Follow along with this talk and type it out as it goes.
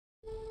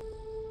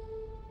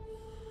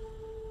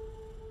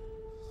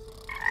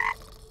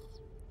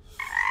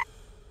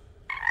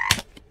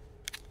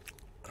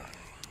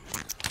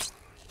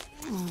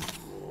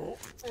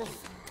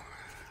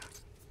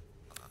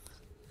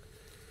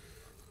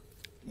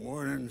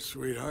Morning,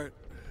 sweetheart.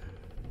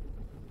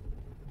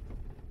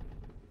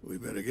 We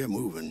better get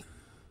moving.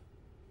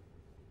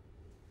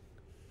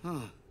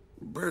 Huh.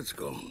 Bert's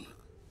gone.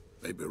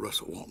 Maybe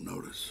Russell won't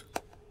notice.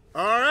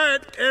 All right,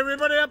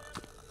 everybody up.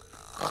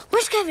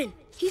 Where's Kevin?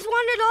 He's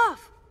wandered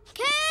off.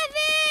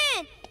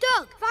 Kevin!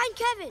 Doug, find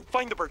Kevin.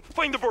 Find the bird.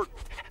 Find the bird.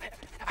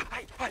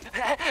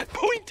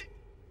 Point.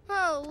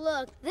 Oh,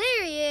 look.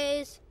 There he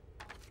is.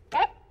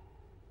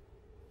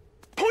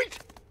 Point.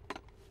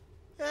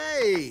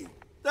 Hey,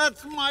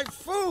 that's my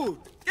food.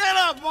 Get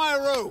off my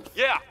roof.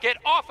 Yeah, get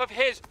off of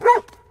his...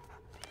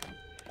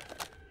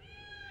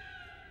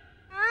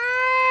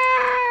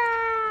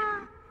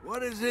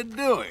 What is it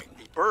doing?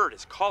 The bird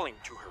is calling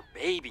to her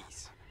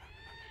babies.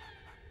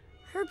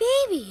 Her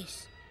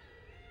babies.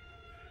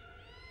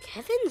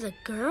 Kevin's a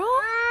girl?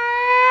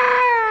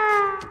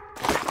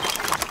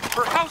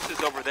 Her house is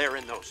over there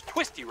in those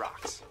twisty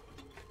rocks.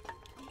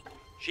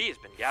 She has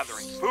been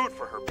gathering food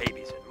for her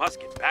babies and must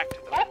get back to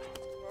them.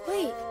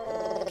 Wait,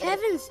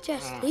 Kevin's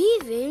just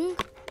leaving.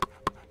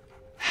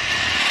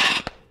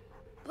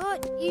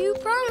 But you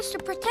promised to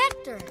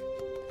protect her.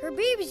 Her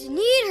babies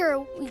need her.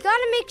 We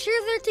gotta make sure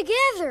they're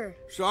together.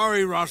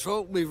 Sorry,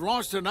 Russell. We've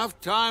lost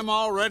enough time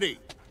already.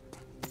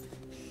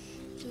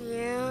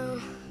 Yeah.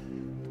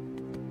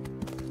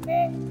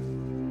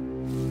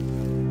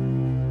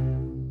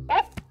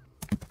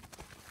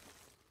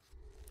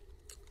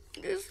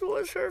 This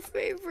was her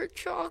favorite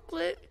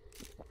chocolate.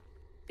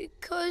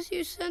 Because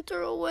you sent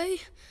her away,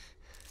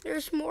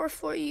 there's more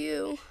for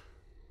you.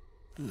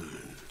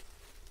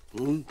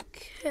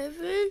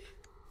 Kevin?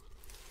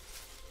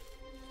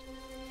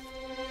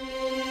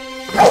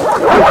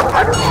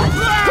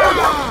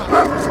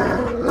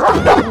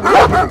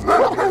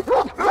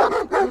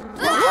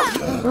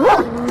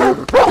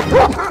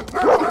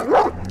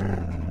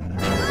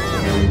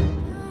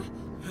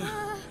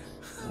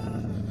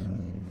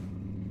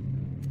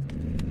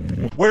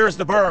 Where's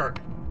the bird?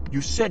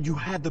 You said you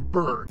had the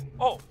bird.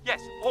 Oh, yes.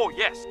 Oh,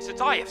 yes.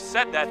 Since I have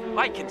said that,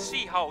 I can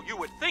see how you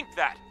would think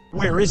that.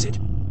 Where is it?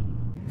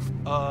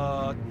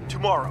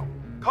 Tomorrow.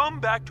 Come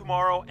back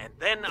tomorrow, and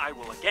then I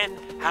will again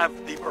have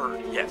the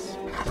bird, yes.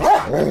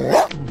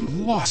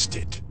 Lost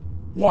it.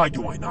 Why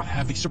do I not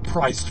have a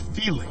surprised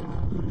feeling?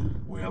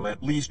 Well,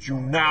 at least you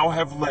now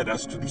have led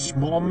us to the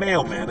small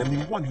mailman and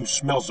the one who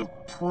smells of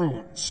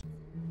prunes.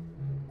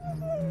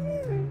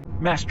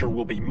 Master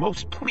will be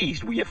most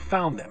pleased we have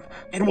found them,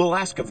 and will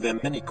ask of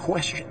them many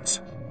questions.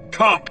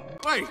 Come!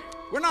 Wait,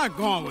 we're not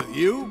going with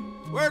you.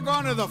 We're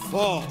going to the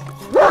falls.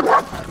 Get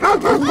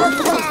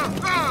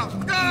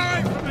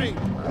away from me!